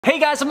Hey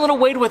guys, I'm Little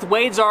Wade with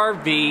Wade's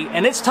RV,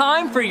 and it's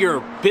time for your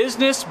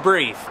business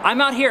brief.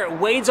 I'm out here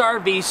at Wade's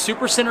RV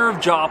Supercenter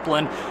of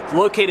Joplin,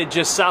 located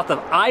just south of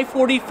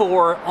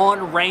I-44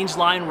 on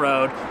Rangeline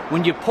Road.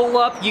 When you pull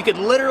up, you could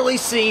literally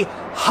see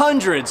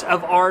hundreds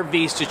of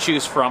RVs to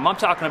choose from. I'm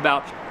talking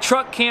about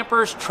truck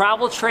campers,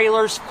 travel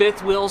trailers,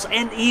 fifth wheels,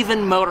 and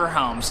even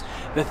motorhomes.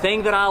 The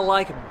thing that I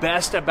like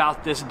best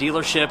about this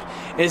dealership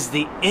is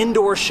the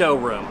indoor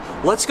showroom.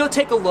 Let's go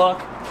take a look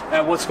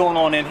at what's going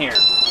on in here.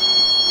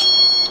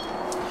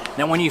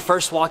 Now when you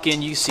first walk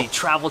in, you see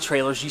travel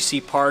trailers, you see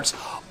parts,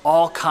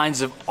 all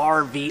kinds of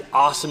RV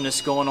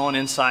awesomeness going on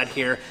inside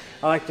here.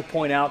 I like to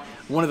point out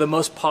one of the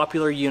most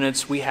popular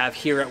units we have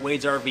here at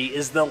Wade's RV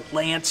is the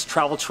Lance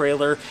travel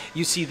trailer.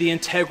 You see the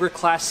Integra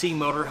Class C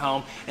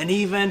motorhome, and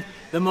even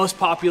the most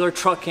popular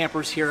truck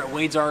campers here at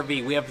Wade's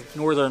RV. We have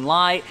Northern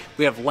Light,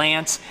 we have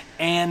Lance,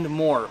 and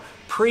more.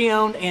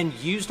 Pre-owned and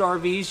used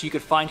RVs you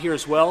could find here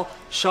as well.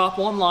 Shop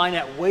online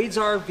at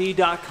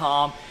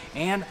wadesrv.com,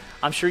 and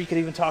I'm sure you could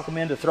even talk them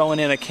into throwing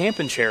in a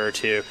camping chair or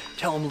two.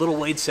 Tell them Little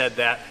Wade said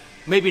that.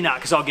 Maybe not,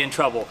 because I'll get in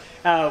trouble.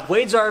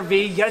 Wade's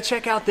RV, you gotta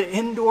check out the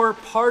indoor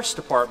parts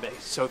department.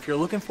 So if you're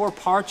looking for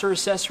parts or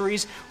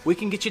accessories, we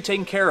can get you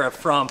taken care of,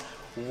 from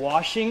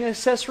washing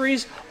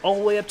accessories all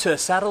the way up to a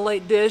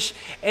satellite dish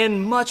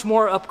and much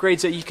more upgrades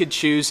that you could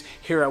choose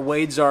here at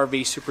Wade's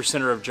RV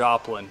Supercenter of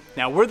Joplin.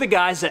 Now we're the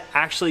guys that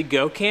actually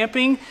go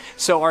camping,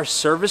 so our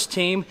service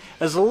team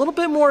is a little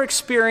bit more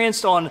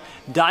experienced on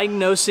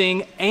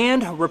diagnosing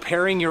and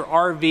repairing your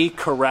RV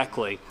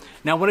correctly.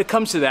 Now when it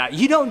comes to that,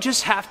 you don't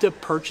just have to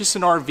purchase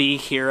an RV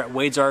here at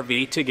Wade's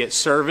RV to get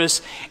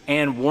service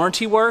and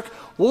warranty work.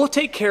 We'll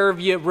take care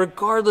of you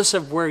regardless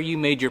of where you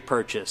made your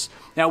purchase.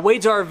 Now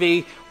Wade's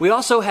RV, we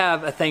also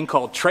have a thing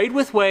called Trade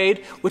with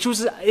Wade,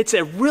 it's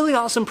a really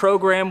awesome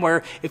program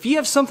where if you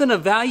have something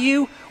of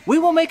value, we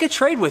will make a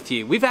trade with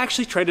you. We've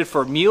actually traded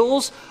for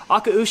mules,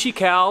 Akaushi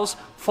cows,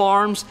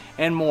 farms,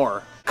 and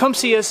more. Come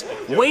see us,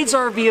 Wade's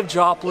RV of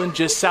Joplin,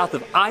 just south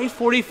of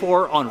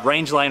I-44 on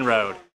Rangeline Road.